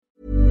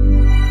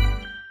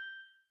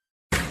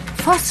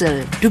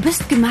Fossil, du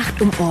bist gemacht,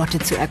 um Orte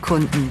zu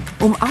erkunden,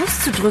 um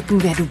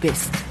auszudrücken, wer du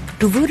bist.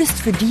 Du wurdest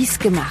für dies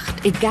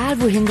gemacht, egal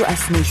wohin du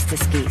als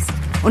nächstes gehst.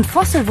 Und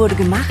Fossil wurde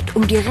gemacht,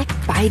 um direkt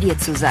bei dir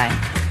zu sein.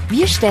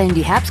 Wir stellen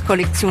die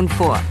Herbstkollektion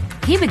vor.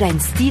 Hebe deinen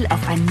Stil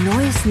auf ein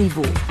neues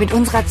Niveau mit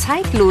unserer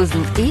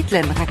zeitlosen,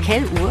 edlen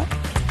Raquel-Uhr,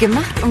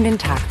 gemacht, um den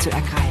Tag zu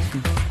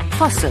ergreifen.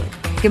 Fossil,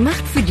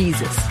 gemacht für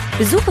dieses.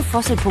 Besuche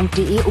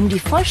fossil.de, um die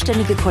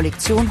vollständige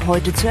Kollektion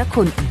heute zu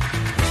erkunden.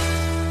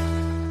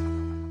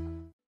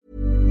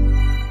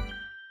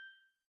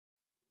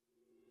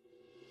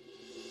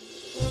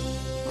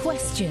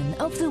 Question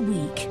of the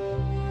Week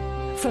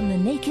from the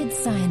Naked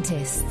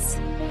Scientists.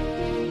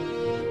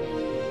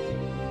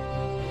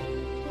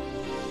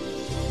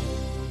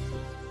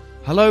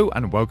 Hello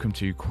and welcome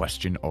to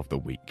Question of the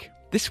Week.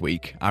 This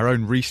week, our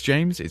own Rhys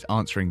James is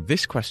answering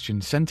this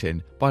question sent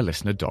in by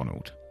listener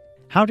Donald.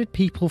 How did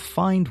people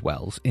find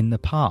wells in the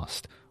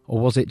past? Or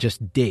was it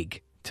just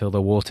dig till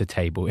the water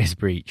table is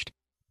breached?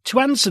 To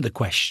answer the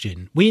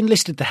question, we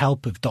enlisted the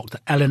help of Dr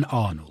Ellen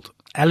Arnold.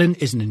 Ellen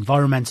is an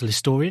environmental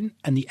historian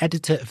and the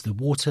editor of the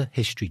Water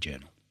History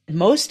Journal.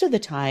 Most of the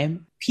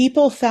time,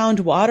 people found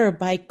water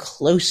by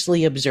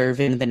closely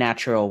observing the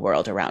natural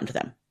world around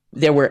them.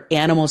 There were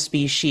animal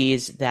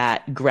species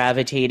that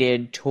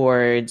gravitated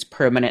towards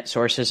permanent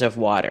sources of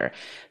water.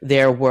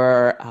 There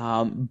were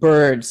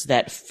birds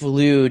that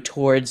flew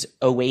towards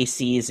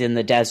oases in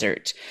the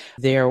desert.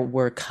 There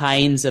were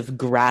kinds of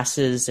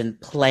grasses and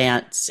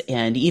plants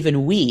and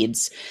even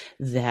weeds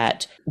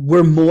that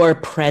were more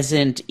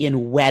present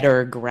in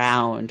wetter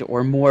ground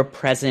or more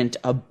present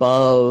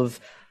above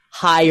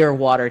higher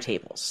water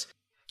tables.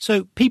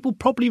 So people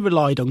probably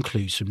relied on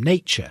clues from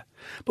nature.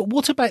 But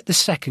what about the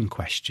second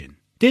question?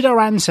 Did our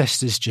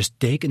ancestors just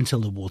dig until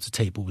the water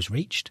table was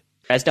reached?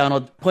 As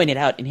Donald pointed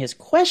out in his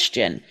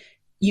question,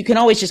 you can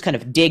always just kind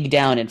of dig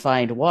down and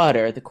find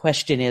water. The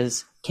question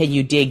is, can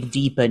you dig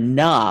deep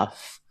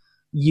enough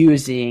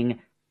using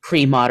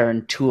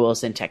pre-modern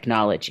tools and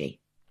technology?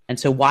 And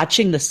so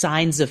watching the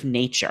signs of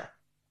nature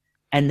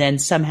and then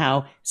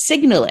somehow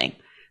signaling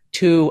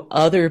to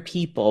other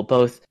people,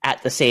 both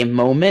at the same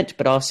moment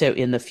but also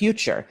in the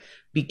future,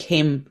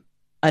 became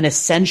an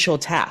essential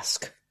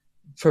task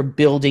for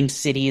building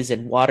cities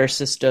and water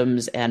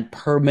systems and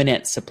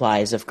permanent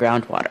supplies of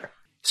groundwater.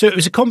 So it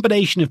was a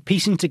combination of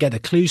piecing together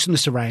clues from the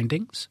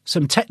surroundings,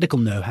 some technical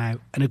know-how,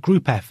 and a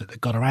group effort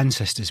that got our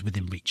ancestors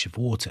within reach of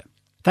water.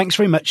 Thanks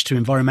very much to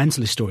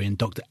environmental historian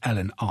Dr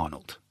Ellen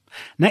Arnold.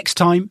 Next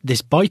time,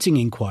 this biting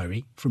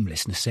inquiry from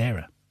listener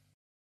Sarah.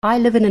 I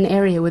live in an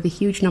area with a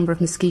huge number of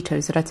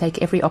mosquitoes that I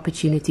take every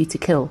opportunity to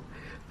kill.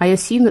 I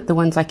assume that the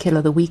ones I kill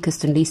are the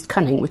weakest and least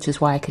cunning, which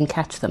is why I can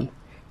catch them.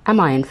 Am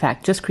I, in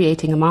fact, just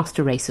creating a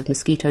master race of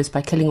mosquitoes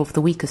by killing off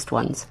the weakest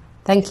ones?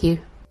 Thank you.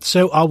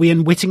 So are we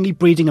unwittingly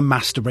breeding a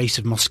master race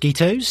of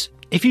mosquitoes?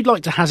 If you'd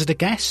like to hazard a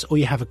guess or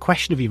you have a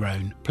question of your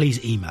own,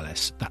 please email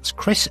us. That's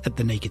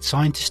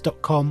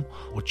chris@thenakedscientist.com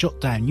or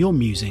jot down your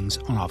musings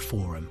on our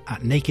forum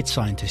at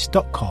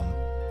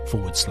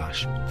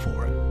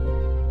nakedscientist.com/forum.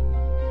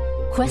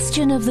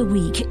 Question of the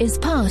Week is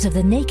part of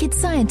the Naked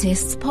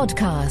Scientists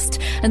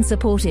podcast and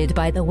supported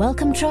by the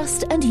Wellcome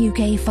Trust and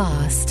UK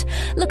Fast.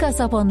 Look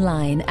us up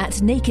online at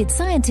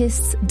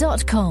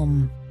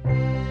nakedscientists.com.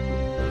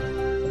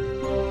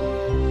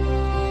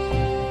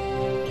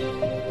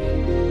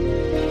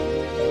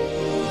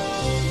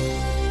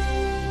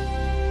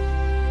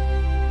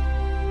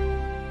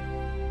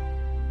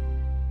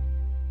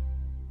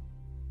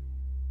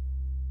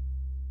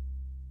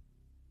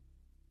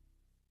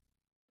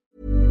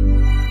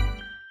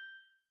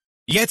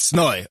 Jetzt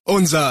neu,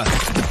 unser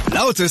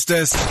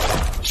lautestes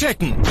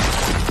Checken.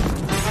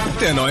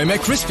 Der neue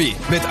McCrispy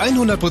mit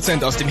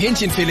 100% aus dem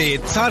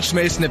Hähnchenfilet, zart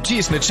schmelzendem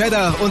Cheese mit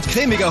Cheddar und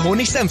cremiger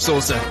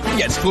Honig-Senfsoße.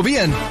 Jetzt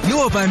probieren,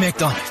 nur bei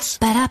McDonald's.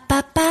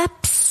 Ba-da-ba-ba.